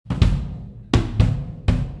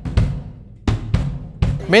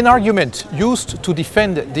Main argument used to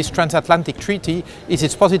defend this transatlantic treaty is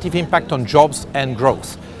its positive impact on jobs and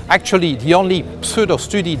growth. Actually, the only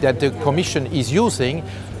pseudo-study that the Commission is using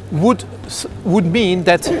would mean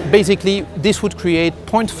that basically this would create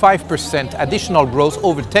 0.5% additional growth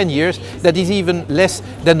over 10 years. That is even less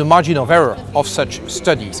than the margin of error of such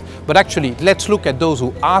studies. But actually, let's look at those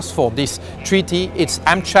who asked for this treaty. It's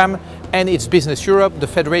AmCham and it's Business Europe, the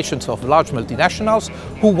federations of large multinationals,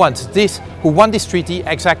 who want this treaty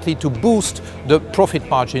exactly to boost the profit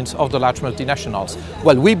margins of the large multinationals.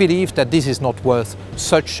 Well, we believe that this is not worth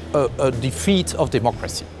such a defeat of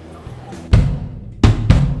democracy.